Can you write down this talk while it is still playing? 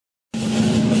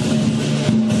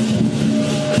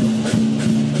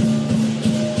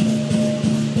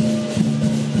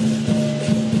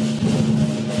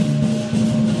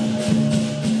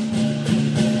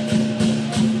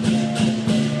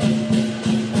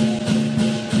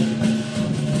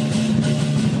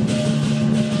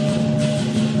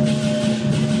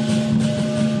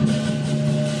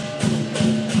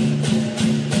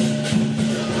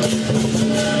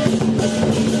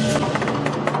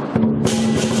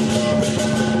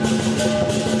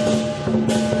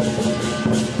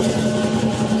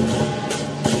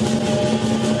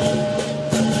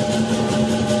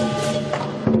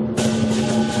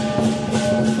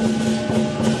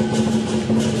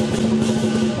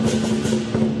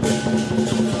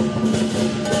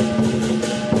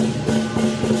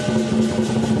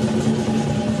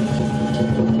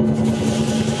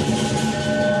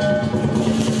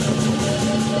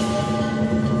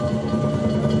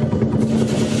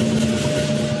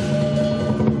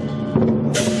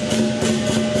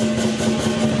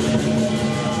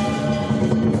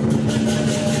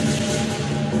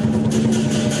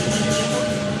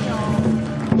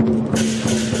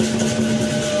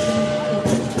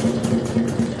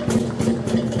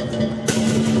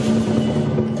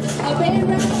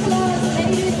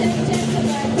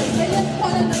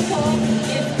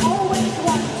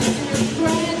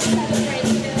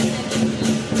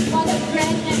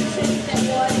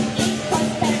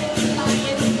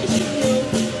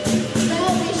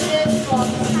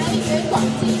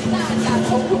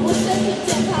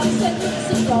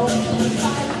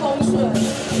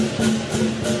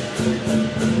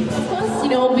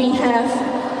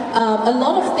a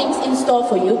lot of things in store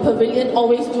for you. Pavilion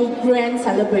always do grand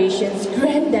celebrations,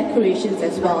 grand decorations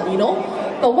as well, you know.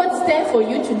 But what's there for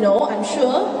you to know, I'm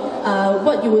sure,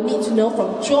 what you will need to know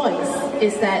from Joyce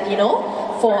is that, you know,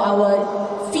 for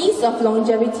our Feast of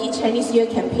Longevity Chinese New Year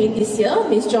campaign this year,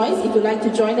 Miss Joyce, if you'd like to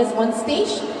join us on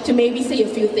stage to maybe say a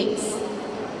few things.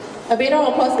 A big round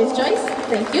of applause, Miss Joyce.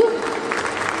 Thank you.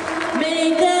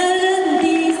 每个人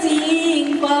的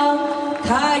心房，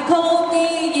开口第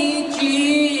一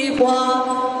句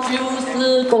话就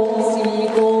是恭喜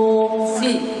恭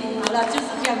喜。好了，就是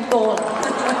这样多了，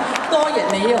多也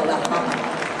没有了哈。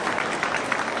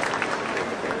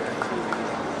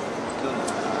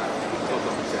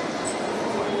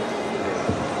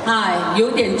嗨，有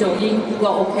点走音，不过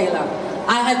OK 了。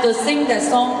I have to sing that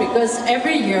song because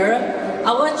every year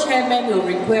our chairman will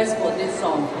request for this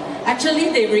song. Actually,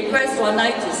 they request one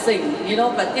night to sing, you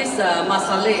know, but this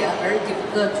Masaleh very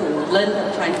difficult to learn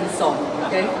the Chinese song.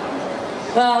 Okay.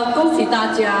 恭喜大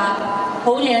家，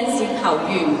猴年行好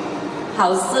运，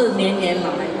好事年年来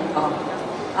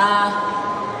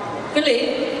Philip,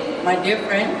 my dear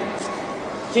friend,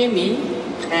 Jimmy,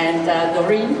 and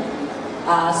Doreen,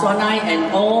 Swanai,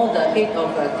 and all the head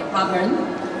of the department,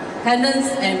 tenants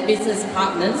and business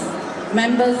partners,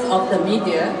 members of the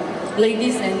media,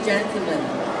 ladies and gentlemen.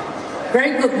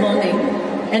 Very good morning,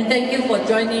 and thank you for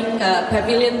joining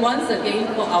Pavilion once again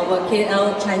for our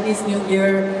KL Chinese New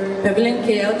Year, Pavilion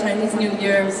KL Chinese New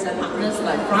Year's partners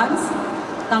like France,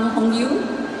 Tang Hong Yu,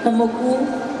 Tomoku,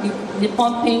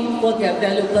 Nippon Paint for their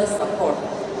valuable support.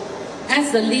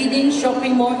 As the leading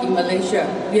shopping mall in Malaysia,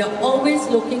 we are always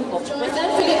looking for... Joyce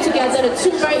and Philip together, the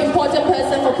two very important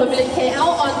persons for Pavilion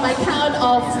KL on my count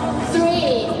of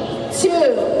 3,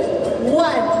 2,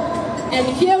 1. And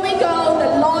here we go,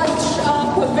 the launch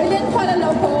of Pavilion Kuala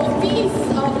Lumpur Feast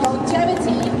of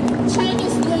Longevity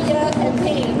Chinese New Year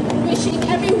campaign. Wishing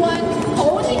everyone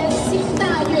猴年行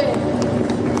大运.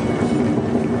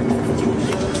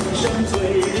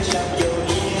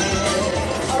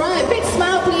 Alright, big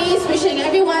smile please. Wishing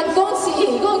everyone 恭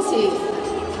喜恭喜.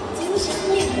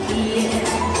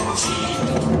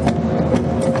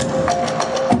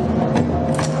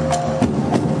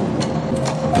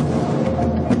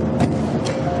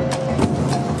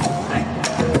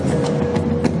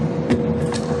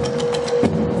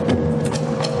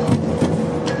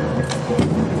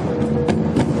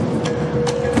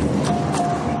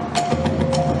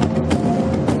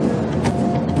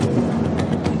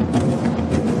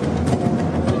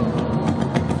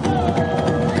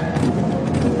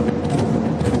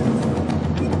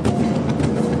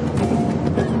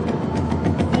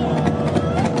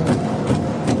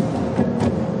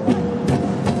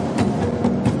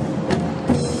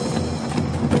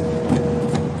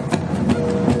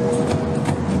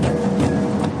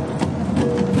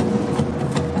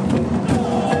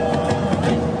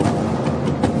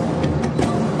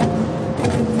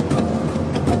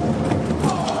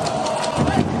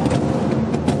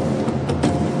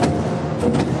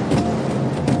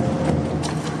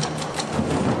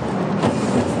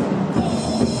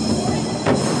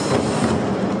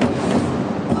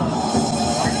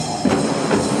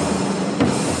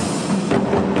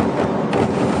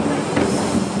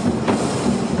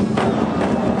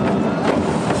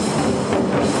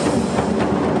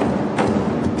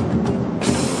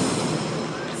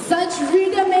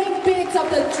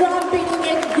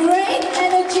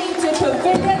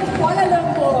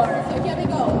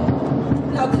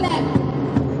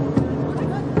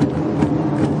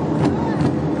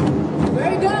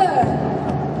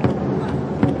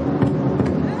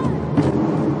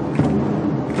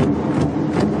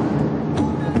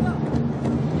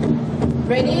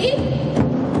 Ready?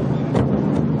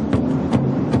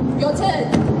 Your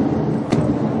turn.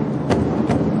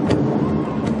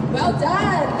 Well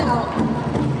done. Now,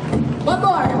 one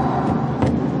more.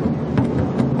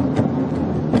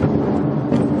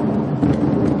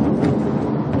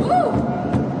 Woo.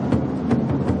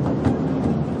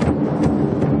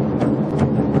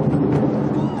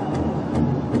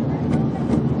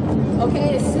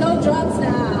 Okay, slow drums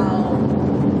now.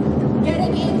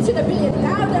 Getting into the beat.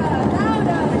 Louder,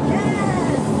 louder,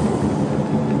 yes!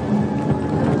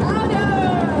 Louder!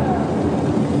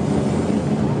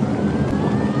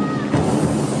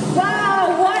 Wow,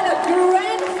 what a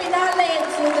grand finale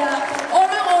to the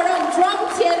Orang Orang Drum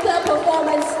Theatre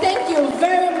performance. Thank you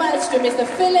very much to Mr.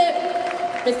 Philip,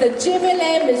 Mr. Jimmy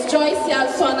Lim, Ms. Joyce Yao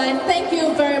Swana, and thank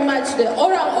you very much to the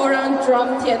Orang Orang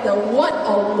Drum Theatre. What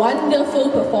a wonderful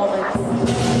performance.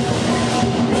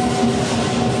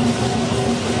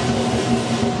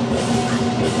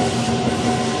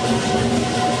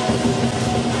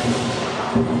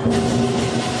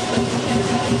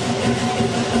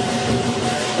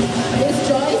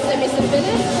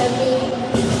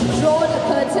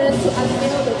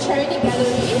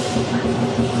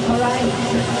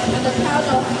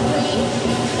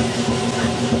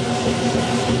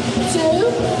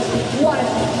 one.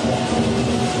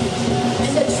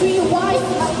 And the three wise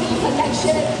monkey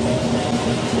collection,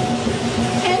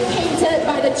 hand painted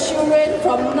by the children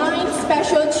from 9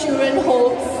 special children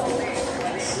homes.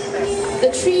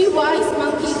 The three wise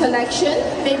monkey collection.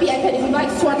 Maybe I can invite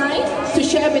Swanai to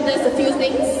share with us a few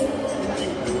things.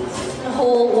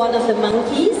 Hold one of the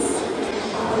monkeys.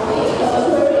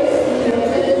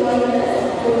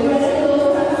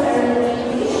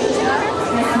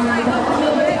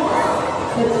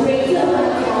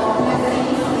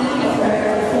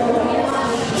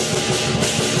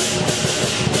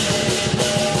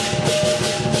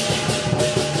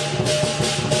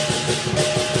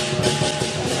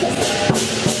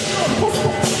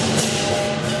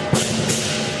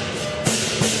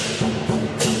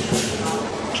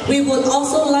 We would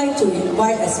also like to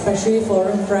invite especially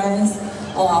foreign friends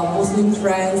or our Muslim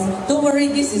friends. Don't worry,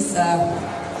 this is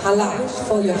halal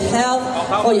for your health,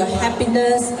 for your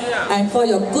happiness, and for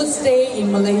your good stay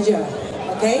in Malaysia.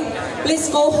 Okay?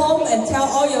 Please go home and tell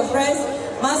all your friends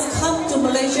must come to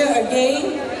Malaysia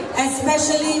again,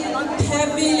 especially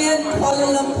Pavilion,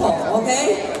 Kuala Lumpur.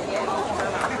 Okay?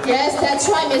 Yes, that's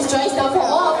right, Ms. Joyce. Now, for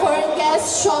all our foreign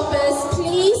guests, shoppers,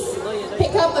 please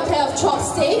pick up a pair of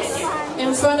chopsticks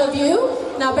in front of you.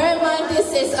 Now, bear in mind, this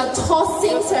is a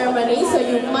tossing ceremony, so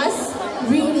you must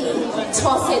really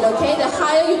toss it, okay? The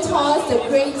higher you toss, the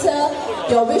greater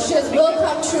your wishes will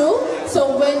come true.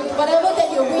 So whatever that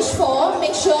you wish for,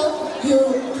 make sure you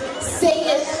say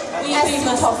it as you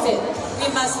toss it.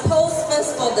 We must pose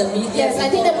first for the media. Yes, I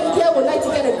think the media would like to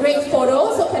get a great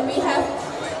photo, so can we have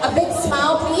a big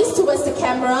smile, please, towards the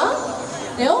camera?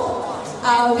 You know,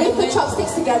 we put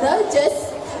chopsticks together, just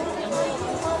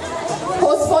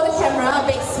pose for the camera, a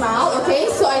big smile, okay?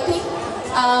 So I think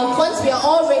once we are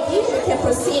all ready, we can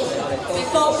proceed.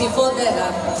 Before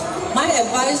that, my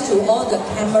advice to all the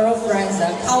camera friends,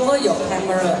 cover your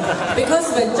camera. Because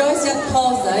when Joyce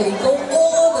calls, it go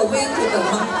all the way to the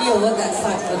monkey over that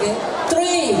side, okay?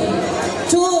 3,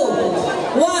 2,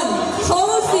 1,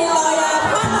 hold the lawyer.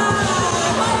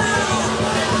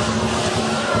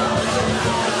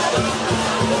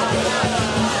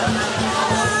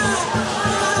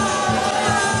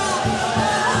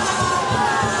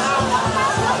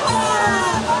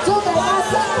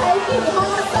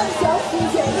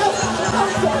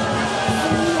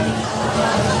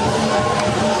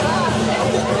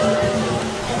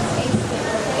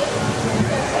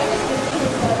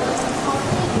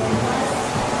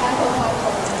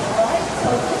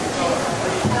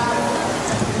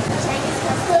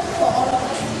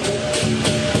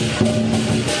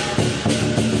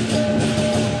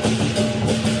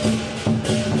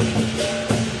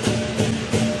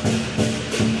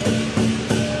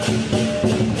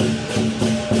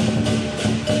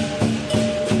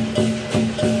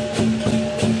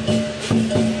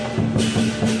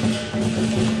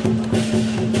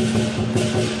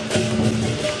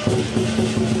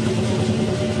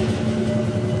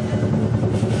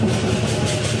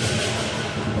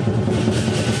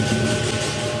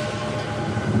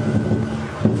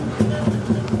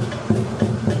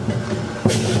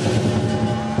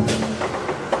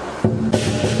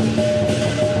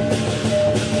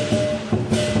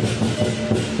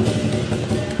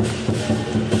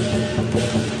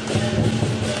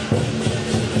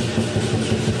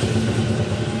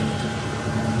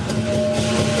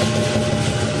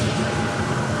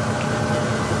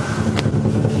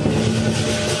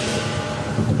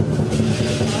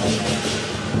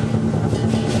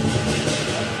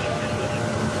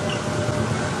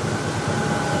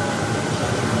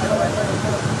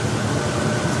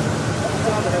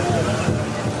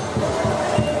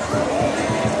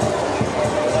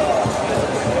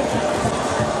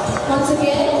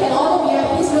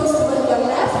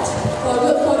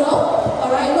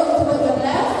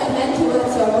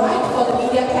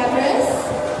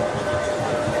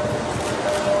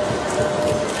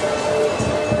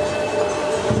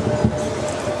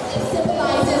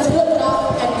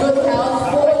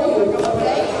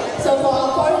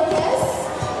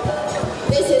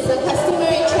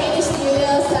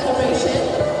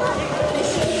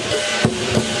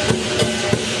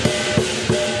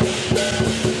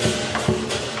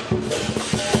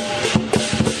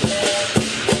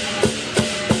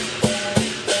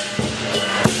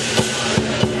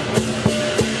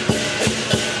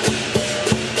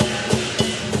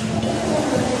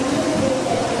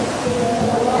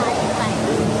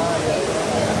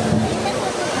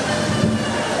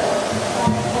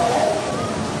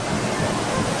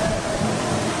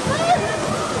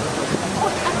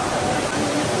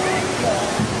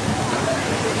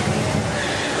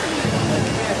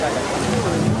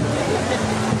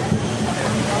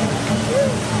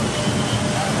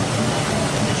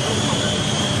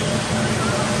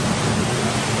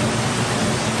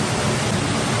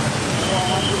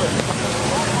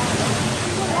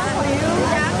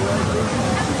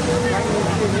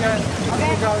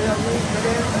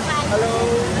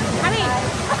 Hello.